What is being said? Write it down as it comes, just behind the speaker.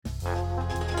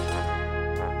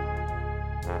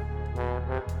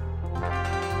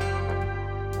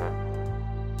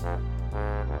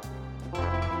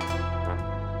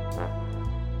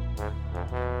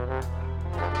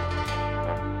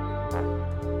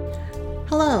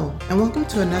Hello, and welcome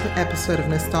to another episode of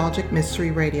Nostalgic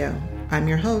Mystery Radio. I'm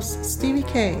your host, Stevie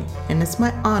K, and it's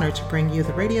my honor to bring you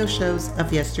the radio shows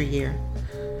of yesteryear.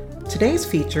 Today's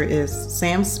feature is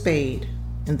Sam Spade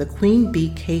in The Queen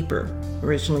Bee Caper,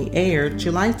 originally aired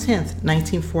July 10th,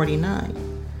 1949,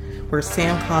 where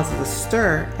Sam causes a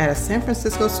stir at a San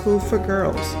Francisco school for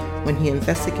girls when he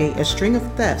investigates a string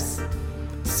of thefts.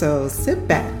 So sit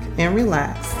back and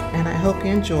relax, and I hope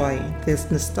you enjoy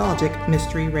this nostalgic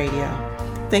mystery radio.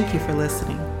 Thank you for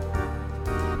listening.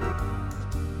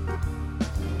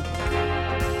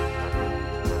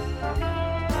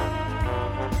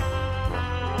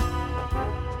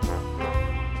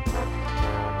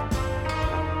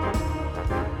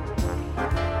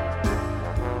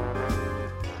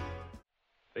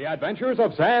 The Adventures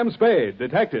of Sam Spade,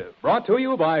 Detective, brought to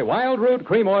you by Wild Root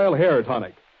Cream Oil Hair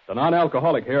Tonic, the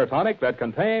non-alcoholic hair tonic that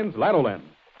contains lanolin.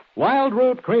 Wild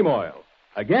Root Cream Oil.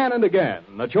 Again and again,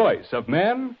 the choice of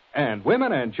men and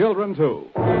women and children, too.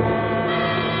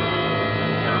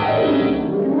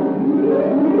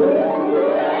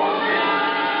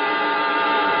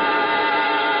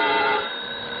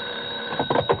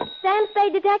 Sam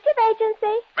Spade Detective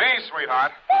Agency. Me,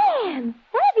 sweetheart. Sam,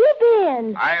 where have you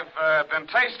been? I've been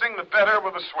tasting the bitter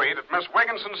with the sweet at Miss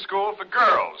Wigginson's School for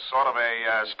Girls, sort of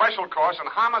a special course in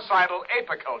homicidal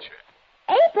apiculture.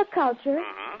 Apiculture?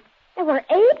 Mm-hmm. There were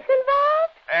apes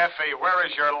involved? Effie, where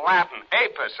is your Latin?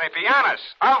 Apis, apianus,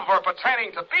 of or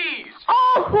pertaining to bees.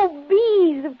 Oh,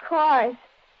 bees, of course.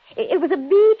 It was a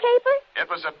bee caper?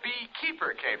 It was a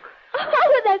beekeeper caper.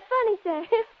 Oh, that's funny, Sam.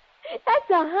 That's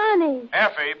a honey.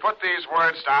 Effie, put these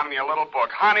words down in your little book.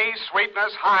 Honey,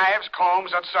 sweetness, hives,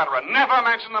 combs, etc. Never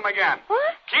mention them again.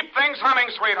 What? Keep things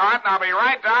humming, sweetheart, and I'll be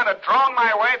right down to drone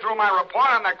my way through my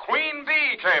report on the queen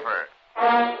bee caper.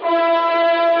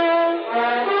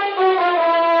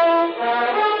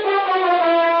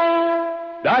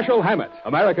 Dashiell Hammett,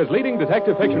 America's leading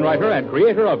detective fiction writer and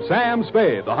creator of Sam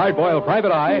Spade, the hard-boiled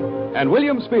private eye, and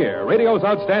William Spear, radio's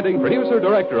outstanding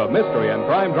producer-director of mystery and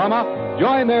crime drama,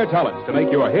 join their talents to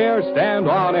make your hair stand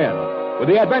on end with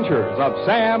the adventures of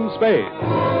Sam Spade.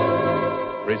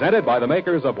 Presented by the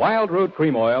makers of Wild Root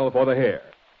Cream Oil for the hair.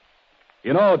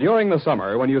 You know, during the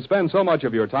summer, when you spend so much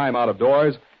of your time out of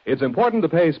doors, it's important to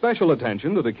pay special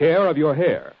attention to the care of your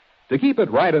hair. To keep it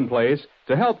right in place,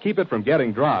 to help keep it from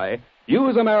getting dry,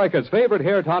 use America's favorite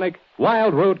hair tonic,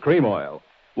 Wild Root Cream Oil.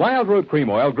 Wild Root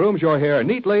Cream Oil grooms your hair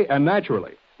neatly and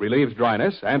naturally, relieves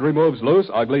dryness, and removes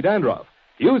loose, ugly dandruff.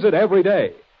 Use it every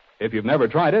day. If you've never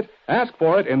tried it, ask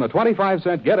for it in the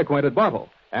 25-cent get-acquainted bottle,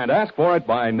 and ask for it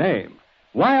by name.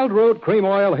 Wild Root Cream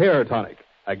Oil Hair Tonic.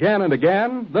 Again and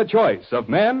again, the choice of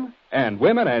men and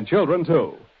women and children,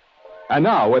 too. And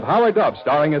now, with Howard Duff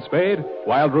starring as Spade,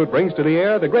 Wild Root brings to the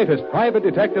air the greatest private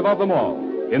detective of them all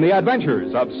in the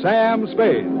adventures of Sam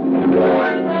Spade.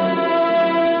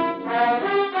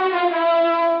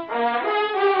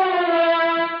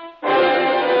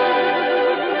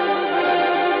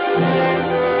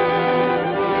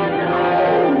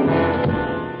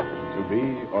 To be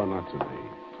or not to be?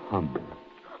 Hum.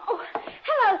 Oh,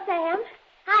 hello, Sam.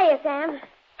 Hiya, Sam.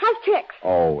 How's tricks?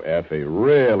 Oh, Effie,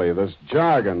 really, this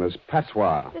jargon, this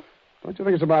patois. Don't you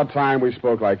think it's about time we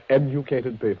spoke like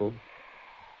educated people?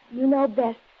 You know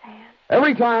best, Sam.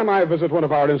 Every time I visit one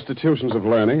of our institutions of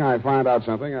learning, I find out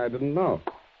something I didn't know.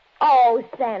 Oh,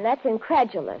 Sam, that's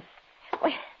incredulous.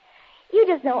 Well, you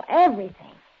just know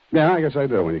everything. Yeah, I guess I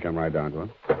do when you come right down to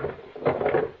it.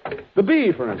 The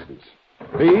bee, for instance.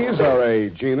 Bees are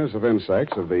a genus of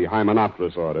insects of the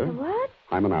Hymenopterus order. The what?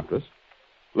 Hymenopterus.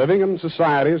 Living in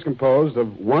society is composed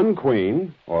of one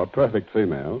queen, or perfect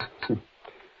female,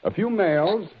 a few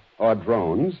males, or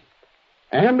drones,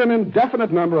 and an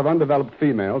indefinite number of undeveloped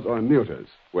females, or neuters,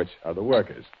 which are the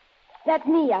workers. That's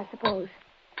me, I suppose.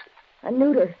 A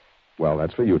neuter. Well,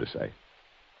 that's for you to say.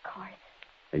 Of course.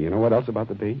 And you know what else about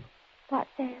the bee? What,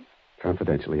 Sam?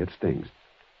 Confidentially, it stings.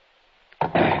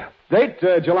 Date,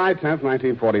 July 10th,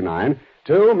 1949,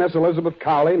 to Miss Elizabeth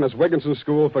Cowley, Miss Wigginson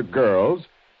School for Girls,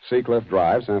 Seacliff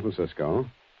Drive, San Francisco.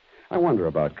 I wonder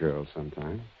about girls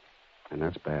sometimes. And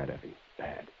that's bad, Effie.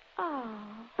 Bad. Oh.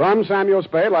 From Samuel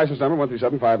Spade, license number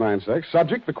 137596.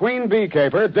 Subject, the Queen Bee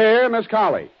Caper. Dear Miss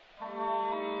Cowley.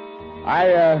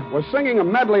 I was singing a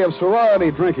medley of sorority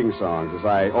drinking songs as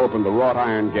I opened the wrought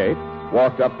iron gate,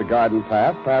 walked up the garden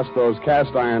path, past those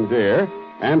cast iron deer,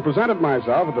 and presented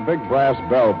myself at the big brass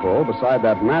bell pull beside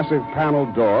that massive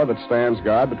paneled door that stands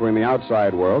guard between the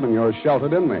outside world and your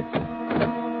sheltered inmates.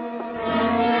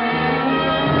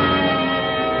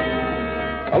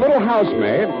 A little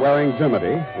housemaid wearing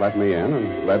dimity let me in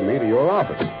and led me to your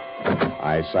office.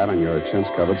 I sat on your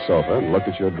chintz-covered sofa and looked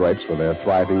at your drapes with their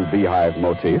thriving beehive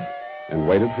motif and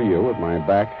waited for you with my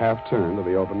back half turned to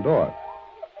the open door.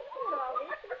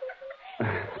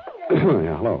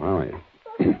 Yeah, hello, how are you?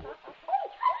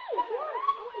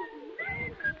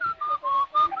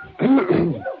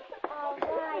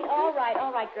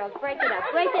 All right, girls. Break it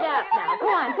up now.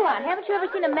 Go on. Haven't you ever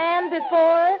seen a man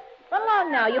before? Run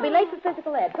along now. You'll be late for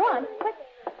physical ed. Go on, quick.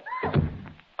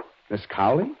 Miss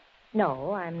Cowley?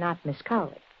 No, I'm not Miss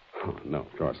Cowley. Oh, no,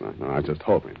 of course not. No, I was just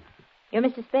hoping. You're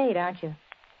Mrs. Spade, aren't you?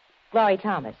 Glory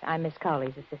Thomas. I'm Miss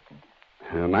Cowley's assistant.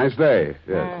 Nice day,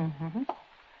 yes. Mm-hmm.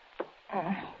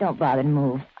 Don't bother to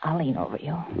move. I'll lean over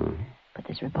you. Put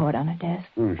this report on her desk.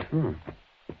 Sure.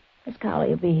 Miss Cowley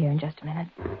will be here in just a minute.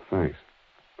 Thanks.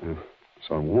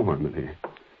 So warm in here.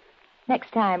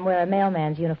 Next time, wear a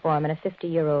mailman's uniform and a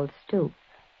 50-year-old stoop.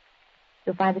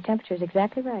 You'll find the temperature's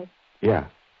exactly right. Yeah.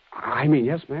 I mean,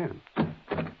 yes, ma'am.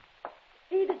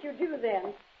 See that you do,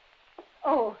 then.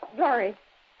 Oh, Glory,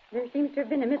 there seems to have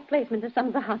been a misplacement of some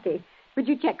of the hockey. Would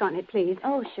you check on it, please?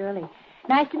 Oh, surely.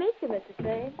 Nice to meet you, Mrs.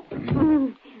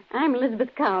 Spade. I'm Elizabeth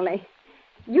Cowley.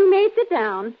 You may sit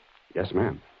down. Yes,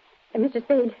 ma'am. Mr.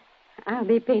 Spade, I'll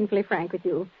be painfully frank with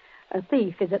you. A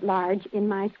thief is at large in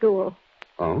my school.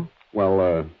 Oh?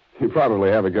 Well, you probably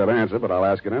have a good answer, but I'll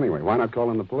ask it anyway. Why not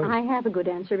call in the police? I have a good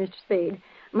answer, Mr. Spade.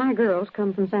 My girls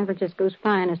come from San Francisco's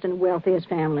finest and wealthiest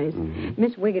families. Mm-hmm.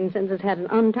 Miss Wigginson's has had an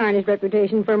untarnished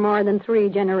reputation for more than 3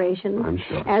 generations. I'm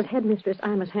sure. As headmistress,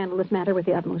 I must handle this matter with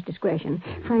the utmost discretion.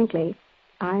 Mm-hmm. Frankly,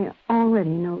 I already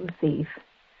know the thief.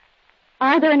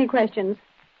 Are there any questions?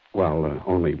 Well,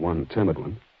 only one timid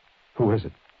one. Who is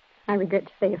it? I regret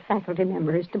to say a faculty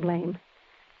member is to blame.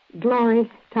 Glory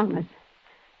Thomas.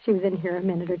 She was in here a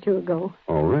minute or two ago.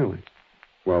 Oh, really?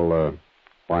 Well,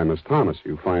 why, Miss Thomas,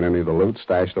 you find any of the loot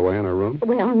stashed away in her room?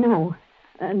 Well, no.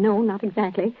 No, not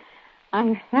exactly.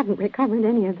 I haven't recovered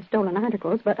any of the stolen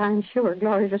articles, but I'm sure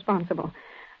Glory's responsible.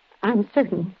 I'm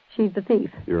certain she's the thief.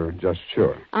 You're just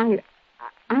sure? I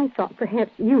thought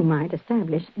perhaps you might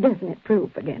establish definite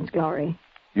proof against Glory.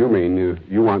 You mean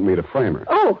you want me to frame her?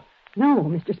 Oh, no,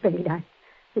 Mr. Spade.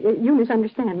 You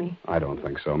misunderstand me. I don't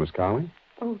think so, Miss Cowley.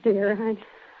 Oh, dear,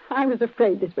 I was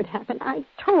afraid this would happen. I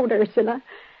told Ursula.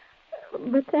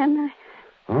 But then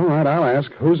All right, I'll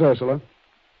ask. Who's Ursula?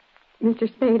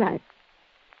 Mr. Spade,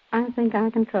 I think I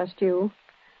can trust you.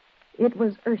 It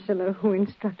was Ursula who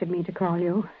instructed me to call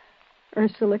you.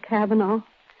 Ursula Cavanaugh.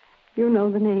 You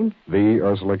know the name. The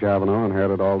Ursula Cavanaugh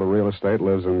inherited all the real estate,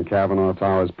 lives in Cavanaugh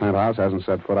Towers penthouse, hasn't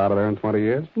set foot out of there in 20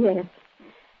 years? Yes.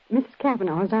 Mrs.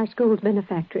 Cavanaugh is our school's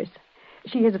benefactress.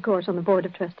 She is, of course, on the board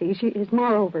of trustees. She is,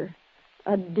 moreover,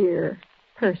 a dear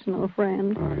personal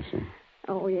friend. Oh, I see.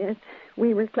 Oh, yes.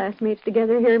 We were classmates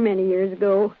together here many years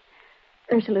ago.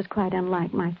 Ursula's quite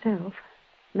unlike myself.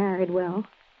 Married well,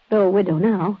 though a widow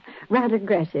now. Rather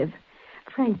aggressive.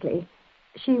 Frankly,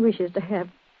 she wishes to have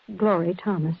Glory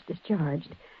Thomas discharged.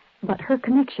 But her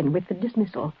connection with the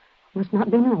dismissal must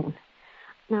not be known.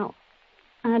 Now,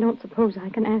 I don't suppose I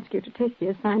can ask you to take the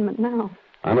assignment now.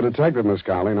 I'm a detective, Miss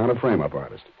Cowley, not a frame-up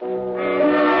artist.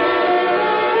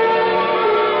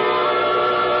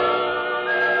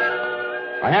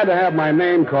 I had to have my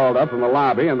name called up from the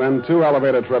lobby, and then 2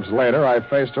 elevator trips later, I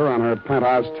faced her on her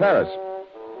penthouse terrace.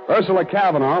 Ursula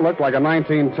Cavanaugh looked like a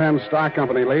 1910 stock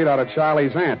company lead out of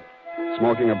Charlie's Aunt,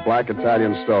 smoking a black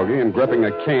Italian stogie and gripping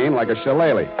a cane like a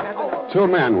shillelagh. 2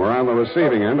 men were on the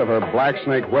receiving end of her black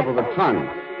snake whip of a tongue.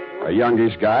 A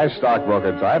youngish guy,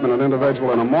 stockbroker type, and an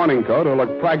individual in a morning coat who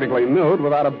looked practically nude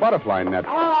without a butterfly net.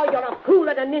 Oh, you're a fool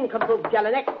and a nincompoop,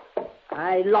 Jelinek.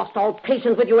 I lost all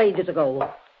patience with you ages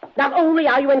ago. Not only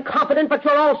are you incompetent, but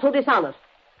you're also dishonest.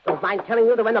 Don't mind telling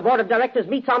you that when the board of directors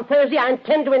meets on Thursday, I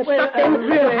intend to instruct them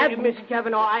really, to have... Miss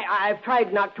Cavanaugh, I've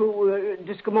tried not to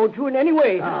discommode you in any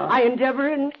way. I endeavor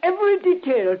in every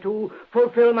detail to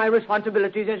fulfill my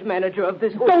responsibilities as manager of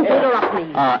this hotel. Don't interrupt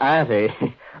me.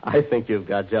 Auntie, I think you've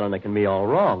got Jelinek and me all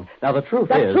wrong. Now, the truth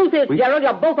The is... truth is, Gerald,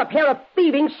 you're both a pair of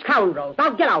thieving scoundrels.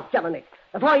 Now get out, Jelinek,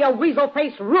 before your weasel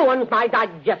face ruins my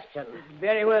digestion.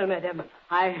 Very well, madam.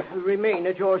 I remain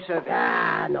at your service.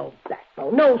 Ah, no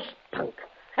backbone, no spunk.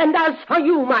 And as for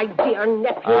you, my dear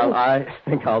nephew... I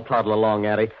think I'll toddle along,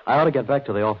 Auntie. I ought to get back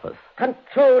to the office.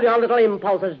 Control your little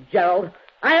impulses, Gerald.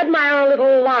 I admire a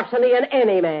little larceny in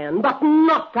any man, but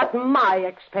not at my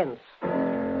expense.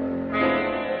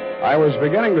 I was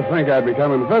beginning to think I'd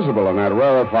become invisible in that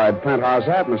rarefied penthouse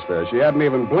atmosphere. She hadn't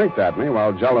even blinked at me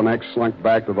while Jelinek slunk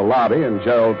back to the lobby and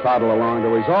Gerald toddled along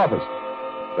to his office.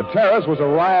 The terrace was a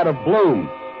riot of bloom.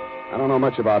 I don't know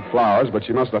much about flowers, but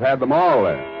she must have had them all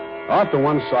there. Off to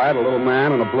one side, a little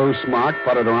man in a blue smock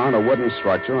puttered around a wooden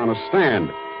structure on a stand.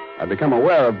 I'd become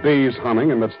aware of bees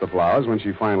humming amidst the flowers when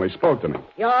she finally spoke to me.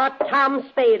 You're Tom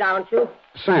Spade, aren't you?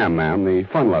 Sam, ma'am, the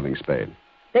fun-loving Spade.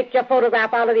 Picked your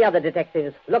photograph out of the other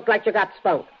detectives. Looked like you got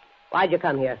spunk. Why'd you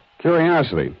come here?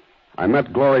 Curiosity. I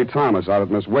met Glory Thomas out at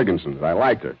Miss Wigginson's. I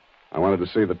liked her. I wanted to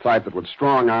see the type that would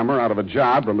strong-arm her out of a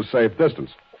job from a safe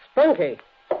distance. Spunky.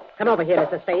 Come over here,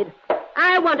 Mr. Spade.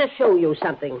 I want to show you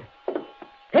something.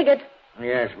 Piggott.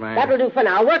 Yes, ma'am. That'll do for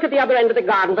now. Work at the other end of the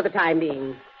garden for the time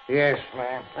being. Yes,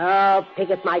 ma'am. Oh,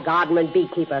 Piggott, my gardenman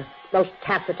beekeeper. Most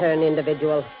taciturn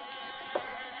individual.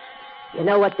 You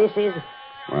know what this is?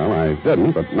 Well, I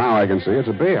didn't, but now I can see it's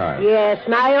a beehive. Yes,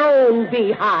 my own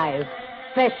beehive.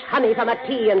 Fresh honey from a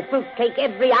tea and fruitcake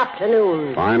every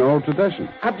afternoon. Fine old tradition.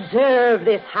 Observe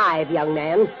this hive, young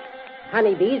man.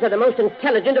 Honeybees are the most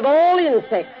intelligent of all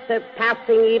insects,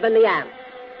 surpassing even the ants.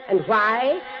 And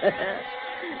why?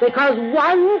 Because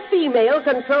one female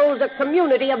controls a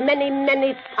community of many,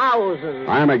 many thousands.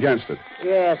 I'm against it.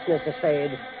 Yes, Mr.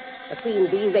 Spade. The queen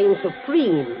bee reigns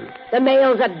supreme. The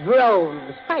males are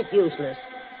drones, quite useless.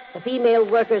 The female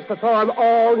workers perform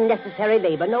all necessary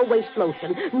labor. No waste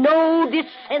motion. No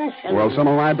dissension. Well, some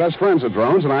of my best friends are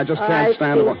drones, and I just can't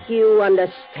stand it. I think you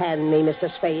understand me,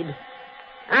 Mr. Spade.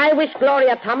 I wish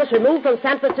Gloria Thomas removed from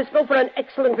San Francisco for an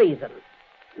excellent reason.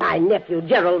 My nephew,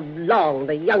 Gerald Long,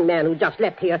 the young man who just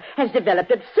left here, has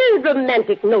developed absurd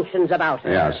romantic notions about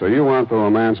her. Yeah, so you want the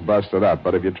romance busted up,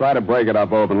 but if you try to break it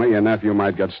up openly, your nephew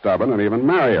might get stubborn and even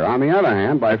marry her. On the other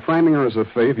hand, by framing her as a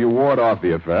thief, you ward off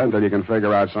the affair until you can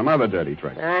figure out some other dirty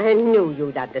trick. I knew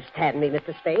you'd understand me,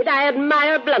 Mr. Spade. I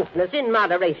admire bluntness in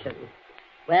moderation.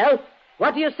 Well,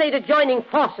 what do you say to joining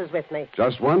forces with me?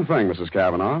 Just one thing, Mrs.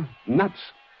 Cavanaugh. Nuts.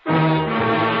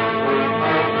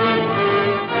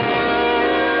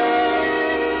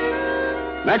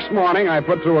 Next morning, I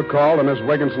put through a call to Miss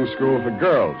Wigginson's School for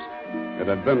Girls. It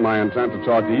had been my intent to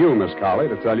talk to you, Miss Colley,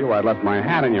 to tell you I'd left my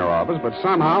hat in your office, but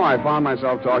somehow I found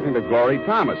myself talking to Glory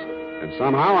Thomas. And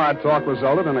somehow our talk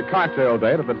resulted in a cocktail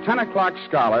date at the 10 o'clock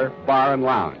Scholar Bar and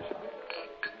Lounge.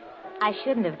 I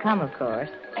shouldn't have come, of course.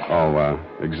 Oh,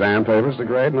 exam papers to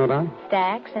grade, no doubt?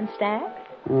 Stacks and stacks?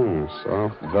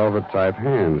 Soft velvet-type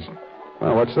hands.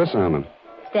 Well, what's this, Alan?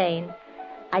 Stain.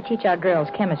 I teach our girls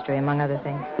chemistry, among other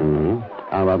things.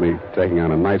 How about me taking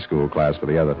on a night school class for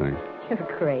the other thing? You're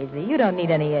crazy. You don't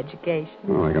need any education.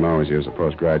 Well, I can always use a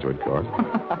postgraduate course.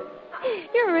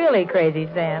 You're really crazy,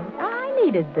 Sam. I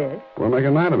needed this. We'll make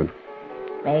a night of it.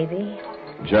 Maybe.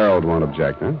 Gerald won't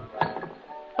object, huh?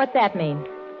 What's that mean?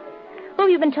 Who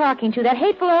have you been talking to? That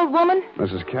hateful old woman?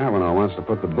 Mrs. Cavanaugh wants to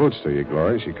put the boots to you,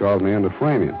 Glory. She called me in to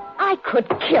frame you. I could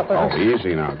kill her. Oh,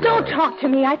 easy now, Glory. Don't talk to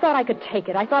me. I thought I could take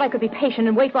it. I thought I could be patient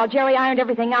and wait while Jerry ironed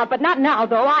everything out. But not now,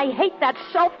 though. I hate that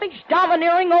selfish,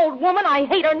 domineering old woman. I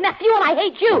hate her nephew, and I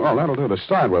hate you. Well, that'll do to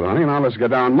start with, honey. Now let's get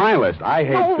down my list. I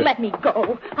hate... Oh, let me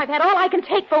go. I've had all I can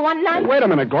take for one night. Hey, wait a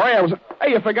minute, Glory.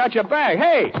 Hey, you forgot your bag.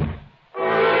 Hey!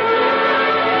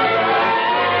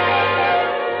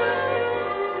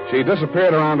 She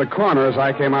disappeared around the corner as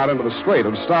I came out into the street. It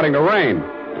was starting to rain.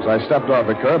 As I stepped off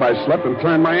the curb, I slipped and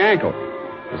turned my ankle.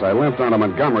 As I limped onto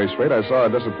Montgomery Street, I saw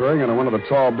her disappearing into one of the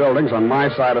tall buildings on my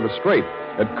side of the street.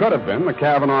 It could have been the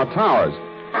Cavanaugh Towers.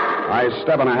 I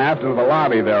step and a half into the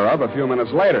lobby thereof a few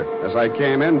minutes later. As I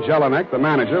came in, Jelinek, the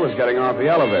manager, was getting off the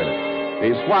elevator.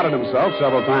 He swatted himself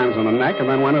several times in the neck and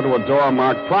then went into a door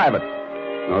marked private.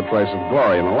 No trace of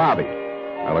Glory in the lobby.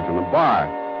 I looked in the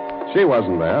bar. She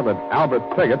wasn't there, but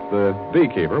Albert Piggott, the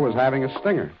beekeeper, was having a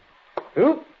stinger.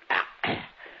 Oop.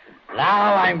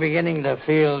 Now I'm beginning to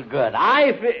feel good.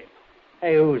 Hey,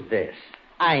 who's this?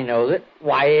 I know that.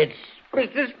 Why, it's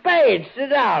Mr. Spade.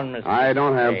 Sit down, Mr. I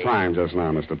don't have Spade. time just now,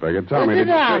 Mr. Piggott. Tell me. Sit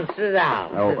down. Sit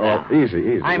down.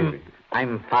 Easy.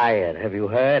 I'm fired. Have you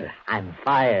heard? I'm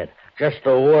fired. Just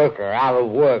a worker out of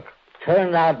work.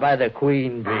 Turned out by the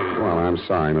queen bee. Well, I'm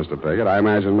sorry, Mr. Piggott. I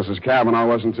imagine Mrs. Cavanaugh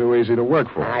wasn't too easy to work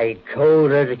for. I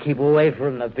told her to keep away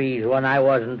from the bees when I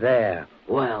wasn't there.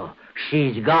 Well,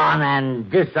 she's gone and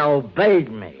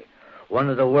disobeyed me. One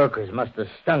of the workers must have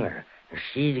stung her.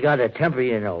 She's got a temper,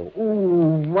 you know.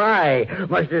 Ooh, my.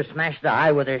 Must have smashed the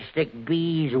eye with her stick.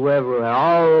 Bees wherever,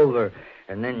 all over.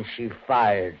 And then she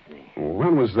fired me.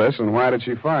 When was this, and why did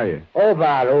she fire you?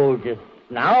 Just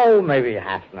now, maybe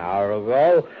half an hour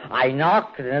ago. I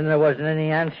knocked, and then there wasn't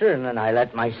any answer, and then I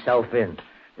let myself in.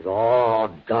 It was all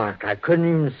dark. I couldn't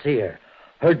even see her.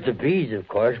 Heard the bees, of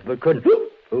course, but couldn't...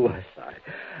 Ooh, sorry.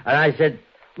 And I said,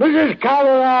 Mrs.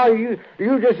 Cavanaugh, you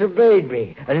disobeyed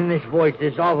me. And in this voice,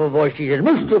 this awful voice, she said,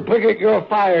 Mr. Piggott, you're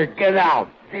fired. Get out.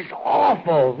 This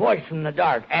awful voice from the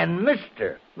dark. And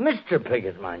Mr.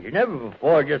 Piggott, mind you. Never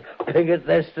before, just Piggott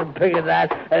this and Piggott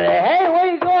that. And hey, where are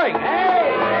you going?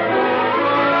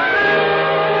 Hey!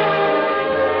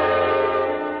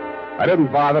 I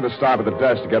didn't bother to stop at the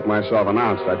desk to get myself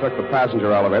announced. I took the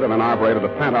passenger elevator, then operated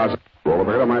the penthouse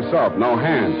elevator myself. No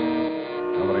hands.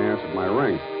 Nobody answered my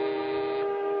ring.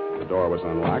 The door was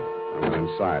unlocked. I went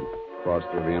inside, crossed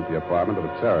through the empty apartment to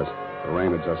the terrace. The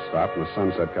rain had just stopped, and the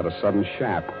sunset cut a sudden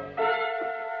shaft.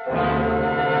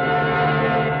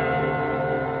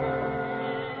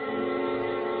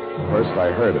 First, I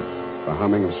heard it, the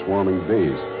humming of swarming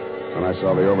bees. Then I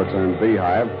saw the overturned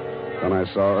beehive. Then I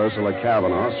saw Ursula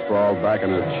Cavanaugh sprawled back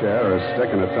in her chair, her stick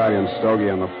and Italian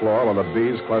stogie on the floor, while the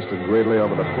bees clustered greedily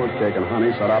over the fruitcake and honey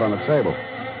set out on the table.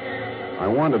 I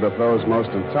wondered if those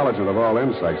most intelligent of all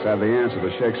insects had the answer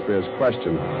to Shakespeare's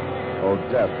question, "O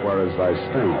death, where is thy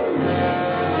sting?"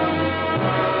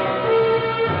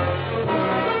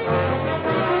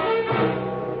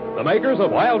 The makers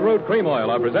of Wild Root Cream Oil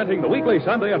are presenting the weekly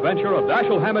Sunday adventure of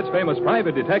Dashiell Hammett's famous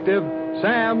private detective,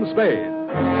 Sam Spade.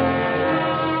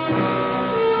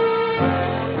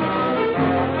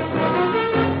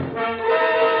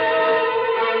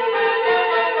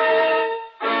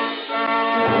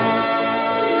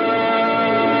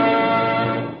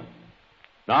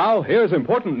 Now, here's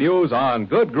important news on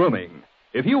good grooming.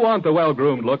 If you want the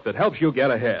well-groomed look that helps you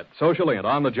get ahead, socially and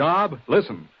on the job,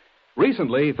 listen.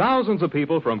 Recently, thousands of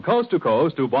people from coast to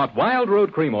coast who bought Wild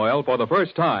Root Cream Oil for the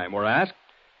first time were asked,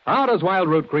 how does Wild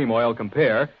Root Cream Oil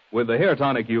compare with the hair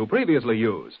tonic you previously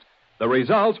used? The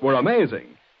results were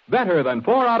amazing. Better than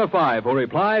 4 out of 5 who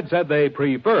replied said they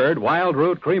preferred Wild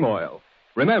Root Cream Oil.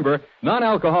 Remember,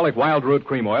 non-alcoholic Wild Root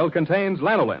Cream Oil contains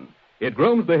lanolin. It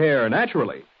grooms the hair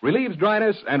naturally, relieves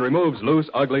dryness, and removes loose,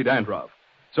 ugly dandruff.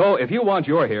 So if you want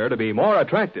your hair to be more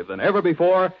attractive than ever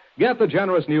before, get the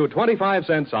generous new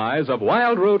 25-cent size of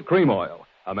Wild Root Cream Oil,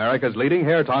 America's leading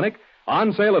hair tonic,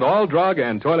 on sale at all drug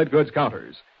and toilet goods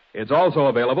counters. It's also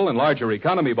available in larger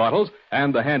economy bottles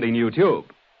and the handy new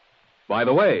tube. By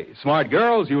the way, smart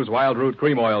girls use Wild Root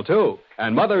Cream Oil, too,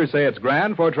 and mothers say it's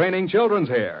grand for training children's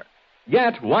hair.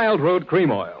 Get Wild Root Cream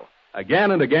Oil.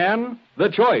 Again and again, the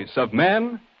choice of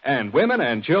men and women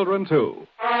and children, too.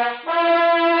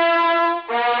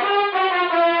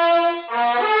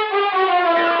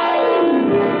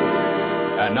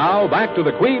 And now, back to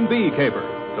the Queen Bee Caper.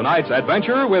 Tonight's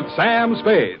adventure with Sam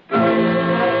Spade.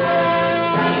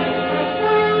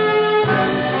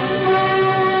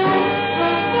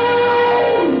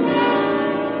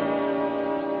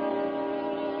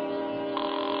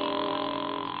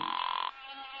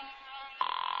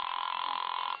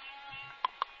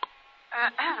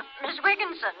 Miss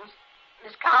Wigginson.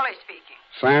 Miss Cowley speaking.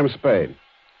 Sam Spade.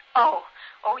 Oh,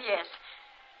 yes.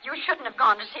 You shouldn't have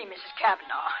gone to see Mrs.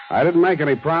 Cavanaugh. I didn't make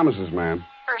any promises, ma'am.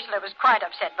 Ursula was quite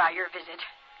upset by your visit.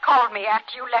 Called me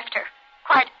after you left her.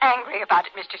 Quite angry about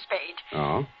it, Mr. Spade.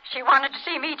 Oh? She wanted to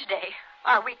see me today.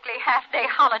 Our weekly half-day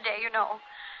holiday, you know.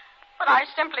 But I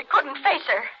simply couldn't face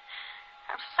her.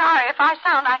 I'm sorry if I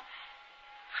sound... I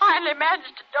finally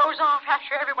managed to doze off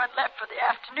after everyone left for the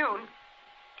afternoon.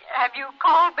 Have you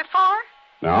called before?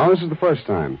 No, this is the first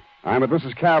time. I'm at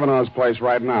Mrs. Cavanaugh's place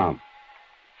right now.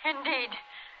 Indeed.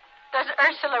 Does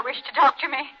Ursula wish to talk to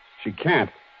me? She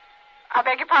can't. I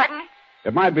beg your pardon?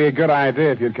 It might be a good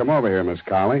idea if you'd come over here, Miss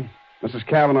Cowley. Mrs.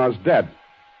 Cavanaugh's dead.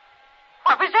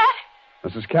 What was that?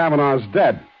 Mrs. Cavanaugh's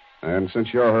dead. And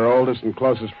since you're her oldest and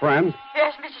closest friend...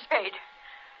 Yes, Mrs. Spade.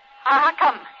 I'll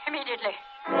come immediately.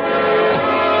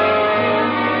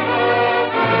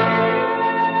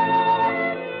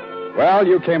 Well,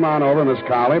 you came on over, Miss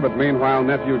Cowley, but meanwhile,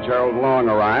 nephew Gerald Long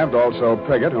arrived, also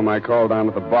Piggott, whom I called down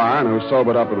at the bar, and who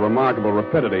sobered up with remarkable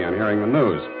rapidity on hearing the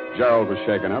news. Gerald was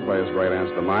shaken up by his great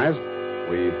aunt's demise.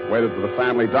 We waited for the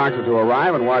family doctor to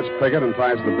arrive and watched Piggott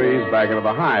entice the bees back into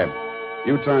the hive.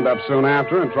 You turned up soon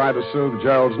after and tried to soothe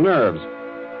Gerald's nerves.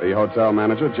 The hotel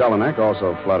manager, Jelinek,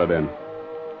 also flooded in.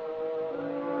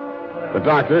 The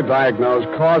doctor diagnosed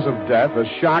cause of death as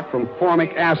shock from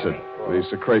formic acid, the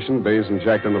secretion bees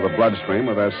inject into the bloodstream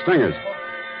with their stingers.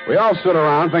 We all stood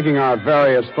around thinking our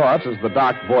various thoughts as the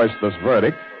doc voiced this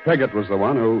verdict. Piggott was the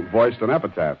one who voiced an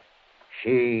epitaph.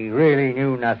 She really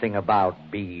knew nothing about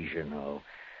bees, you know.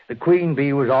 The queen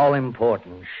bee was all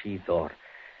important, she thought.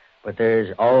 But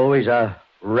there's always a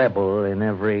rebel in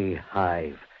every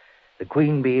hive. The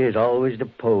queen bee is always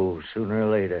deposed sooner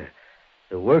or later.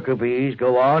 The worker bees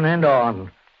go on and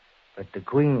on, but the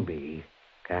queen bee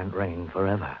can't reign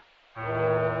forever.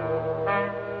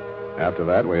 After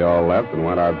that, we all left and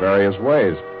went our various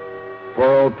ways. Poor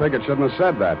old Piggott shouldn't have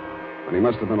said that, and he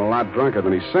must have been a lot drunker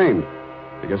than he seemed,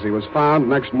 because he was found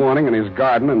next morning in his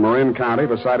garden in Marin County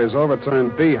beside his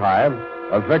overturned beehive,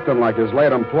 a victim like his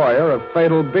late employer of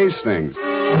fatal bee stings.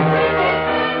 That'll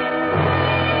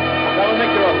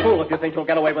make you a fool if you think think you'll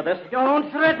get away with this?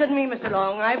 Don't threaten me, Mr.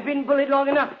 Long. I've been bullied long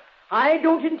enough. I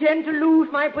don't intend to lose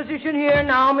my position here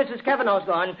now Mrs. Kavanaugh's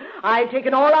gone. I've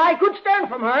taken all I could stand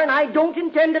from her, and I don't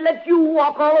intend to let you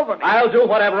walk all over me. I'll do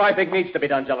whatever I think needs to be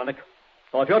done, Jelinek.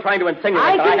 So if you're trying to insinuate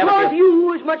I that I can haven't... cause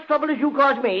you as much trouble as you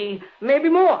caused me, maybe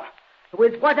more.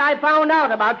 With what I found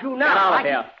out about you now. Get out of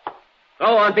here.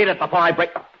 Go on, beat it before I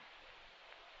break...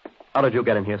 How did you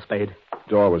get in here, Spade?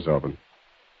 Door was open.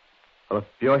 Well, if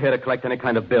you're here to collect any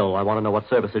kind of bill, I want to know what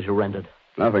services you rendered.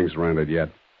 Nothing's rendered yet.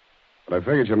 But I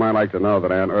figured you might like to know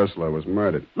that Aunt Ursula was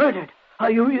murdered. Murdered?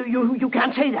 You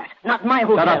can't say that. Not in my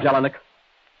hotel. Shut up, Jelinek.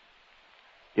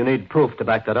 You need proof to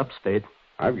back that up, Spade.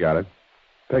 I've got it.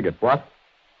 Piggott. What?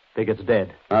 Piggott's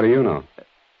dead. How do you know?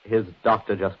 His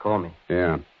doctor just called me.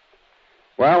 Yeah.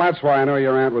 Well, that's why I know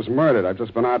your aunt was murdered. I've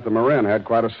just been out to Marin, had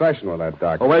quite a session with that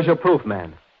doctor. Well, where's your proof,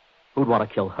 man? Who'd want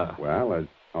to kill her? Well,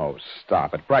 oh,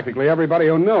 stop it. Practically everybody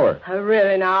who knew her.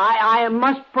 Really, now, I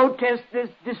must protest this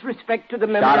disrespect to the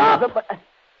memory Shut up. of the...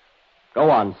 Go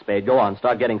on, Spade. Go on.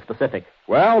 Start getting specific.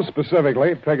 Well,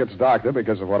 specifically, Piggott's doctor,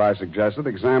 because of what I suggested,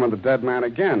 examined the dead man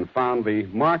again, found the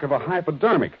mark of a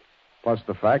hypodermic, plus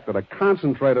the fact that a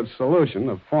concentrated solution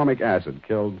of formic acid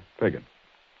killed Piggott.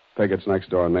 Piggott's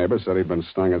next-door neighbor said he'd been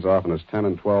stung as often as 10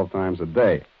 and 12 times a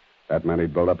day. That meant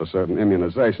he'd built up a certain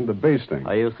immunization to bee sting.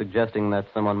 Are you suggesting that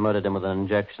someone murdered him with an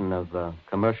injection of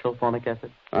commercial formic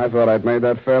acid? I thought I'd made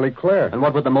that fairly clear. And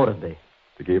what would the motive be?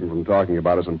 To keep him from talking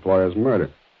about his employer's murder.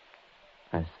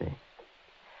 I see.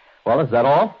 Well, is that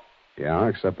all? Yeah,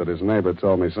 except that his neighbor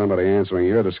told me somebody answering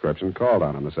your description called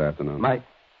on him this afternoon. Mike?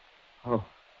 Oh.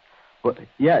 Well,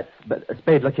 yes, but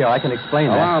Spade, look here, I can explain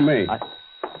that. Allow me.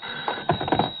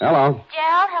 Hello.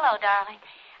 Gerald, hello, darling.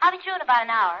 I'll be through in about an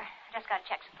hour. I just got to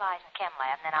check supplies in the chem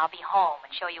lab, and then I'll be home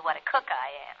and show you what a cook I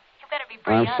am. You better be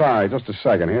pretty I'm sorry, just a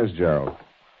second. Here's Gerald.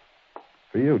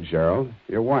 For you, Gerald.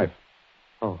 Your wife.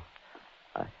 Oh.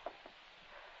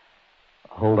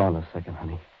 Hold on a second,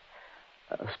 honey.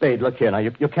 Spade, look here now.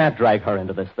 You can't drag her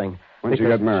into this thing. When did you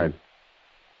get married?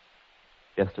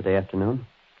 Yesterday afternoon.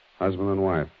 Husband and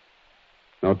wife.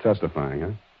 No testifying,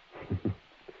 huh?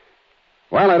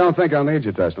 Well, I don't think I'll need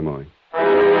your testimony.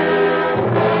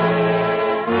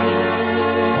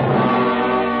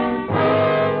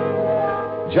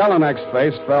 Jelinek's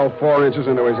face fell 4 inches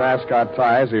into his ascot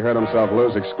tie as he heard himself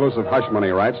lose exclusive hush money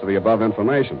rights to the above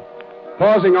information.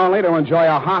 Pausing only to enjoy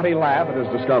a hearty laugh at his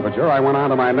discomfiture, I went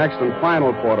on to my next and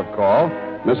final port of call,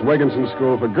 Miss Wigginson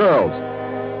School for Girls.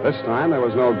 This time there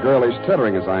was no girlish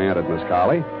tittering as I entered, Miss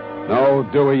Colley. No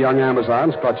dewy young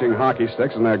Amazons clutching hockey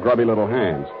sticks in their grubby little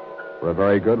hands. For a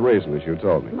very good reason, as you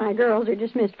told me. My girls are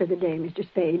dismissed for the day, Mr.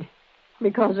 Spade.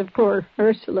 Because of poor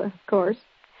Ursula, of course.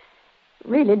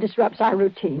 Really disrupts our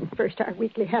routine. First our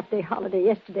weekly half-day holiday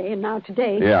yesterday, and now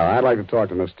today. Yeah, I'd like to talk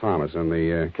to Miss Thomas in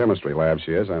the chemistry lab,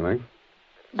 she is, I think.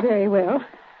 Very well.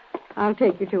 I'll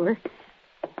take you to her.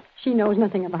 She knows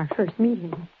nothing of our first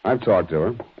meeting. I've talked to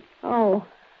her. Oh,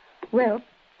 well,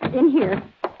 in here.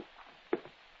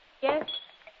 Yes?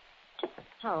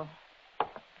 Oh.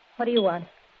 What do you want?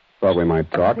 Thought we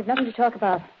might talk. There's nothing to talk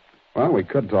about. Well, we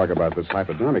could talk about this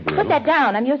hypodermic needle. Put that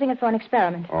down. I'm using it for an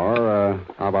experiment. Or,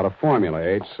 how about a formula,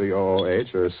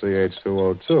 HCOOH or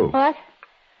CH2O2? What?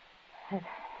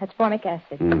 That's formic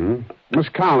acid. Mm-hmm. Miss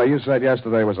Colley, you said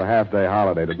yesterday was a half-day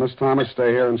holiday. Did Miss Thomas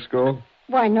stay here in school?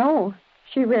 Why, no.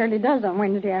 She rarely does on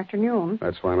Wednesday afternoon.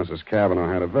 That's why Mrs.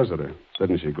 Cavanaugh had a visitor,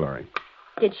 didn't she, Glory?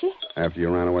 Did she? After you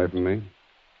ran away from me?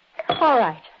 All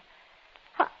right.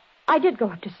 I did go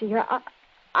up to see her.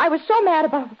 I was so mad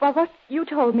about what you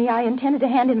told me. I intended to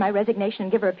hand in my resignation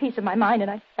and give her a piece of my mind,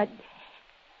 and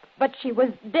but she was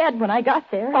dead when I got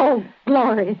there. Oh,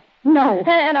 Glory, no.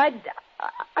 And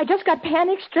I just got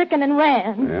panic-stricken and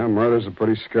ran. Yeah, murder's a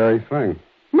pretty scary thing.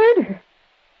 Murder?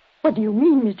 What do you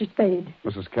mean, Mr. Spade?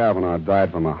 Mrs. Cavanaugh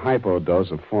died from a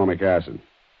hypodose of formic acid.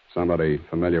 Somebody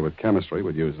familiar with chemistry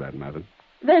would use that method.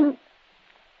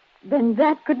 Then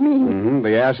that could mean... Mm-hmm.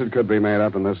 The acid could be made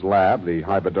up in this lab. The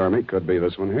hypodermic could be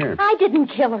this one here. I didn't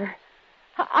kill her.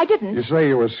 I didn't. You say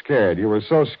you were scared. You were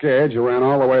so scared you ran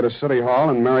all the way to City Hall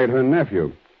and married her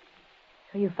nephew.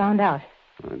 So you found out?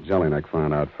 Jelinek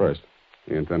found out first.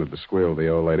 He intended to squeal the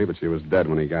old lady, but she was dead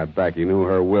when he got back. He knew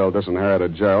her will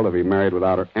disinherited Gerald if he married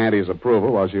without her auntie's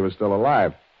approval while she was still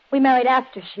alive. We married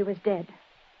after she was dead.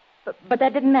 But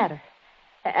that didn't matter.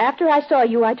 After I saw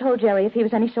you, I told Jerry if he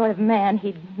was any sort of man,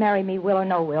 he'd marry me, will or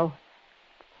no will.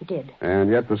 He did.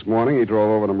 And yet this morning he drove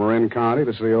over to Marin County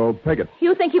to see old Piggott.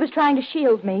 You think he was trying to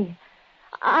shield me.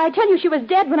 I tell you, she was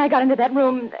dead when I got into that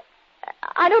room.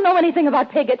 I don't know anything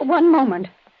about Piggott. One moment.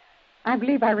 I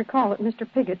believe I recall that Mr.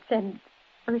 Piggott said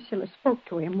Ursula spoke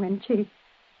to him when she...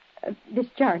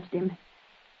 discharged him.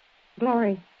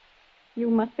 Glory, you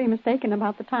must be mistaken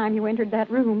about the time you entered that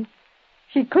room.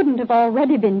 She couldn't have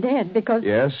already been dead because...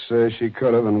 Yes, she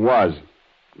could have and was.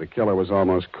 The killer was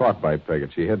almost caught by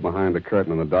Piggott. She hid behind the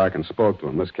curtain in the dark and spoke to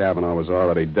him. Miss Cavanaugh was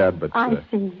already dead, but... I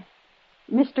see.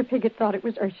 Mr. Piggott thought it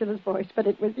was Ursula's voice, but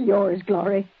it was yours,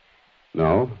 Glory.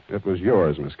 No, it was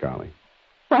yours, Miss Colley.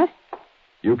 What?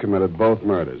 You committed both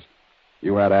murders.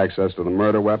 You had access to the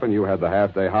murder weapon. You had the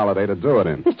half-day holiday to do it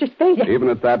in. Mr. Spade... Even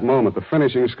at that moment, the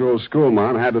finishing school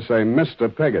schoolmarm had to say Mr.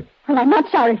 Piggott. Well, I'm not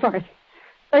sorry for it.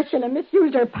 Ursula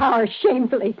misused her power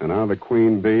shamefully. And now the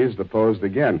Queen Bee's deposed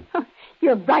again.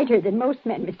 You're brighter than most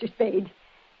men, Mr. Spade.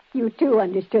 You, too,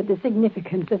 understood the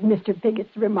significance of Mr.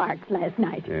 Piggott's remarks last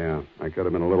night. Yeah, I could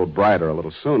have been a little brighter, a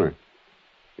little sooner.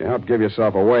 You helped give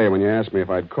yourself away when you asked me if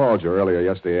I'd called you earlier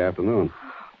yesterday afternoon.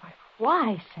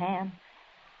 Why, Sam?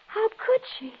 How could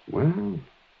she? Well,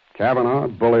 Cavanaugh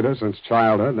bullied her since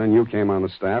childhood. Then you came on the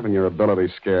staff, and your ability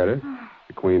scared her.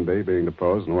 The Queen Bee being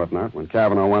deposed and whatnot. When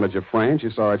Cavanaugh wanted you framed, she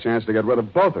saw a chance to get rid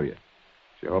of both of you.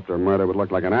 She hoped her murder would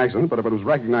look like an accident, but if it was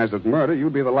recognized as murder,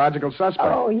 you'd be the logical suspect.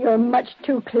 Oh, you're much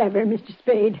too clever, Mr.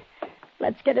 Spade.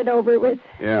 Let's get it over with.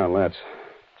 Yeah, let's.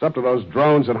 It's up to those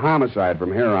drones at Homicide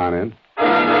from here on in.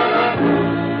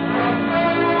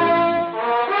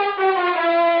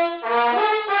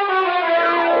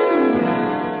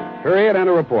 Period and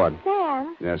a report.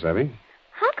 Sam? Yes, Evie?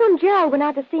 How come Gerald went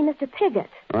out to see Mr. Piggott?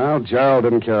 Well, Gerald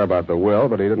didn't care about the will,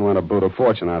 but he didn't want to boot a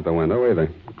fortune out the window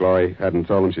either. Glory hadn't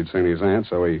told him she'd seen his aunt,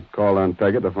 so he called on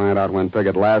Piggott to find out when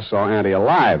Piggott last saw Auntie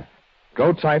alive.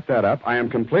 Go type that up. I am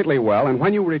completely well, and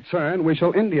when you return, we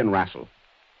shall Indian wrestle.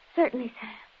 Certainly, Sam.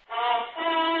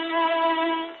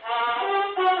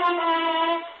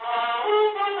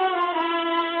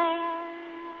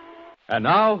 And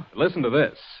now, listen to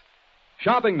this.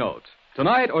 Shopping note.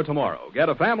 Tonight or tomorrow, get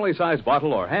a family-sized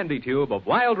bottle or handy tube of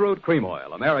Wild Root Cream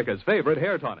Oil, America's favorite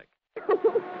hair tonic.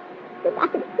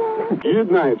 Good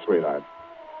night, sweetheart.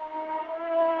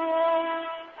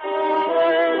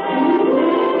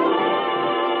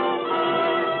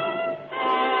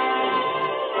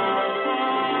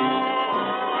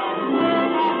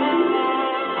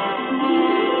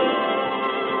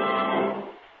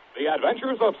 The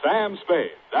Adventures of Sam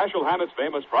Spade, Dashiell Hammett's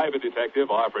famous private detective,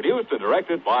 are produced and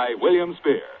directed by William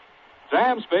Spear.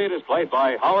 Sam Spade is played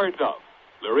by Howard Duff.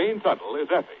 Lorene Tuttle is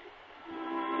Effie.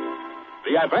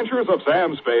 The Adventures of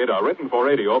Sam Spade are written for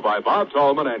radio by Bob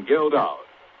Tallman and Gil Dowd.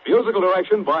 Musical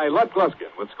direction by Lud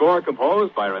Gluskin, with score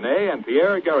composed by Renee and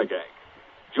Pierre Garrigang.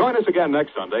 Join us again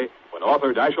next Sunday when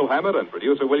author Dashiell Hammett and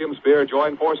producer William Spear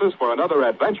join forces for another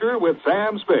adventure with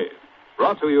Sam Spade.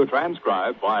 Brought to you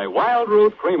transcribed by Wild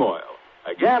Root Cream Oil.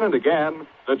 Again and again,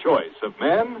 the choice of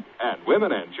men and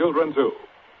women and children, too.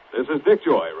 This is Dick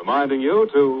Joy reminding you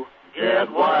to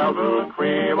get Wild Root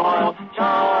Cream Oil,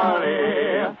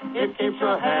 Charlie. It keeps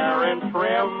your hair in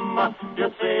trim. You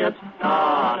see, it's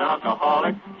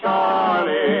non-alcoholic,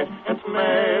 Charlie. It's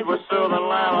made with soothing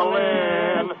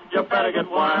lanolin. You better get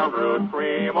Wild Root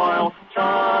Cream Oil,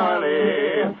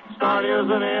 Charlie. Start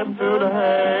using it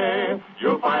today.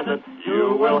 You'll find that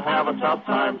you will have a tough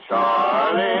time,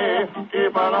 Charlie.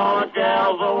 Keeping all the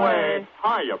gals away.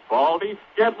 Hiya, Baldy.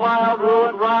 Get Wild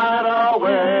Root right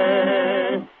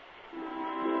away.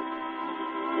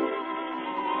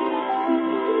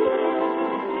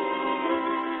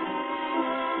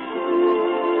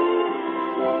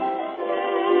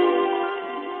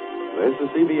 This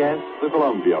is CBS, the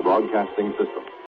Columbia Broadcasting System.